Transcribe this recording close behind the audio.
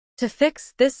To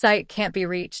fix "this site can't be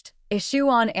reached" issue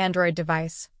on Android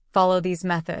device, follow these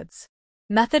methods.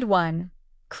 Method 1.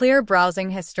 Clear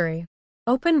browsing history.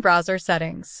 Open browser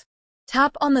settings.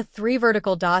 Tap on the three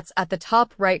vertical dots at the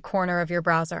top right corner of your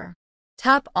browser.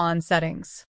 Tap on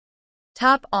Settings.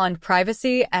 Tap on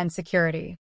Privacy and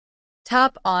Security.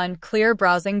 Tap on Clear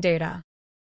browsing data.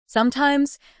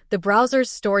 Sometimes, the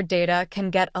browser's stored data can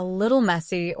get a little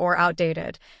messy or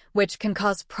outdated, which can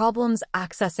cause problems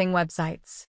accessing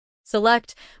websites.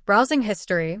 Select Browsing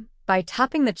History by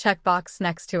tapping the checkbox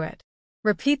next to it.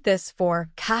 Repeat this for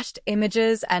cached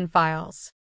images and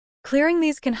files. Clearing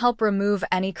these can help remove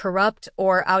any corrupt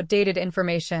or outdated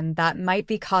information that might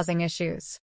be causing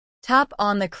issues. Tap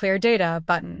on the Clear Data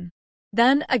button.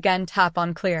 Then again tap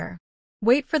on Clear.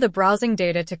 Wait for the browsing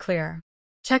data to clear.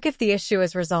 Check if the issue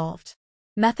is resolved.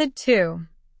 Method 2.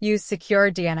 Use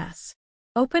Secure DNS.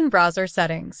 Open browser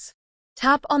settings.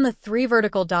 Tap on the three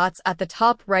vertical dots at the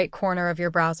top right corner of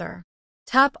your browser.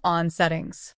 Tap on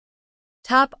Settings.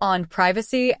 Tap on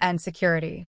Privacy and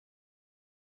Security.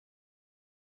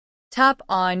 Tap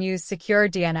on Use Secure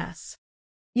DNS.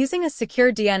 Using a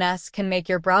secure DNS can make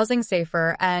your browsing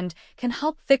safer and can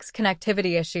help fix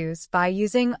connectivity issues by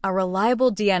using a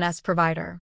reliable DNS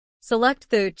provider. Select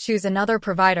the Choose Another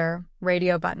Provider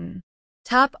radio button.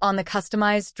 Tap on the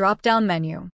Customize drop-down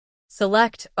menu.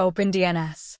 Select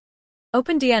OpenDNS.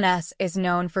 OpenDNS is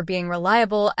known for being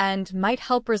reliable and might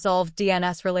help resolve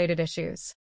DNS-related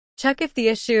issues. Check if the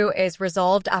issue is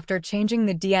resolved after changing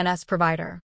the DNS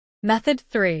provider. Method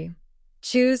 3.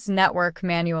 Choose Network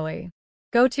manually.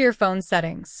 Go to your phone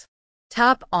settings.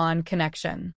 Tap on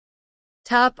Connection.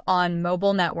 Tap on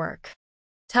Mobile Network.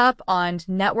 Tap on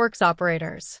Networks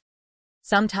Operators.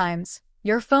 Sometimes,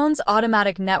 your phone's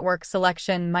automatic network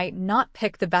selection might not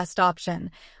pick the best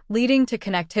option, leading to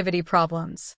connectivity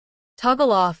problems.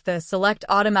 Toggle off the Select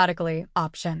Automatically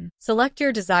option. Select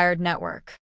your desired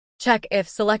network. Check if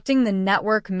selecting the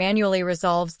network manually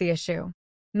resolves the issue.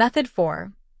 Method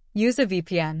 4. Use a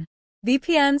VPN.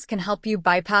 VPNs can help you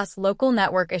bypass local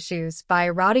network issues by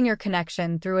routing your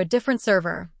connection through a different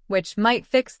server, which might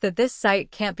fix the "this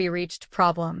site can't be reached"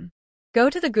 problem.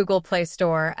 Go to the Google Play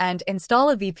Store and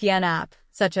install a VPN app,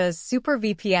 such as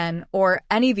SuperVPN or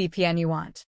any VPN you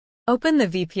want. Open the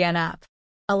VPN app.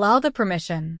 Allow the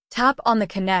permission. Tap on the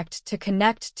Connect to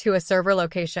connect to a server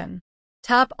location.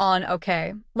 Tap on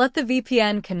OK. Let the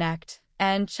VPN connect,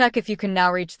 and check if you can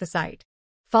now reach the site.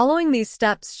 Following these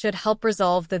steps should help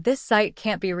resolve the "this site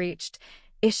can't be reached"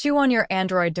 issue on your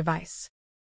Android device.